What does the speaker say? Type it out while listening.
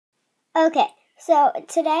Okay, so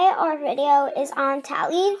today our video is on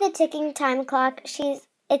Tally the ticking time clock.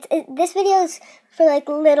 This video is for like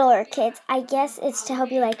littler kids. I guess it's to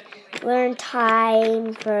help you like learn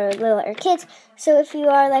time for littler kids. So if you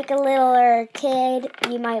are like a littler kid,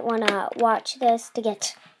 you might want to watch this to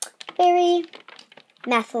get very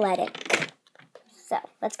mathletic. So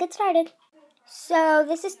let's get started. So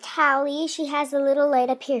this is Tally. She has a little light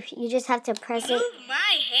up here. You just have to press it. Move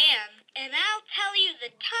my hand, and I'll tell you the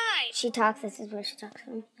time. She talks. This is where she talks.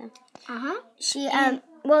 Yeah. She Mm-hmm.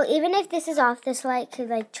 Well, even if this is off, this light could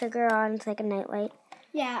like trigger on. It's like a night light.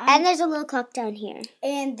 Yeah. And there's a little clock down here.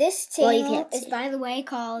 And this channel is, by the way,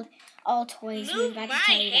 called All Toys. Move my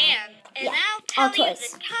hand, and I'll tell you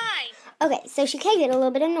the time. Okay, so she can get a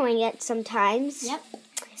little bit annoying at sometimes. Yep.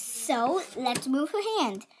 So let's move her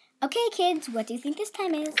hand. Okay, kids, what do you think this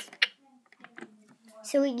time is?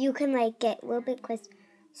 So you can like get a little bit quiz.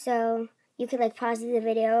 So you could like pause the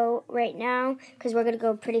video right now because we're gonna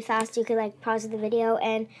go pretty fast. You could like pause the video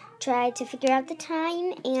and try to figure out the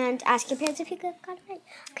time and ask your parents if you got it right.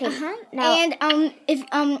 Okay. Now, and if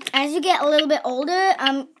as you get a little bit older,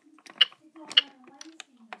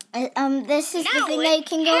 this is the thing that you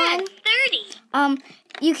can go on. 30.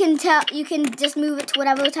 You can just move it to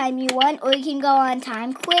whatever time you want, or you can go on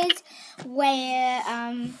time quiz where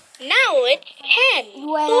Now it's 10.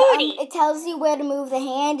 where it tells you where to move the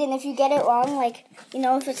hand, and if you get it wrong, like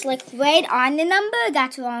if it's like right on the number,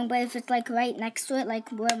 that's wrong. But if it's like right next to it,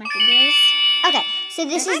 like where my finger is. Okay, so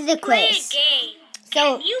this is the quiz.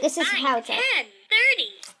 So this is how it's like.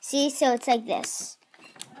 30. See, so it's like this.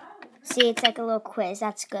 See, it's like a little quiz.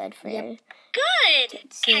 That's good for you. Good.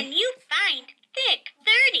 Can you find thick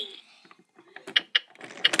 30?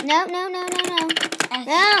 No.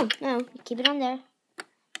 No. Keep it on there.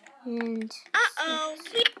 And Uh-oh.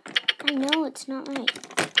 I know it's not right.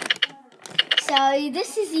 So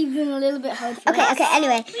this is even a little bit hard for us. Okay.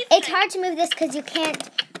 Anyway, it's hard to move this because you can't.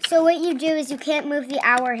 So what you do is you can't move the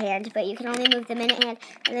hour hand, but you can only move the minute hand,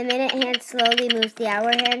 and the minute hand slowly moves the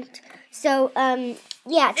hour hand. So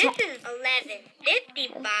yeah. This is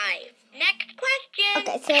 11:55. Next question.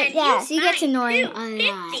 Okay, so yeah. So you get to know him on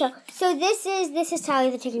that. So this is Tally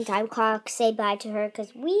the ticking time clock. Say bye to her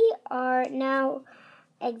because we are now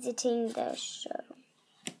exiting the show.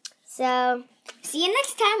 So see you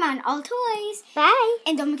next time on All Toys. Bye.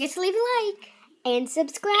 And don't forget to leave a like. And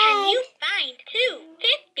subscribe. Can you find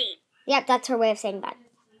 250? Yep, that's her way of saying bye.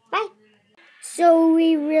 Bye. So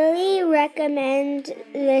we really recommend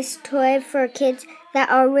this toy for kids that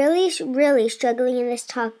are really, really struggling in this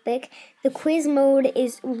topic. The quiz mode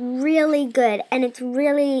is really good, and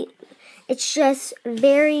it's just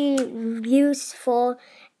very useful,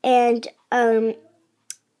 and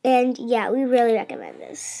yeah, we really recommend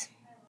this.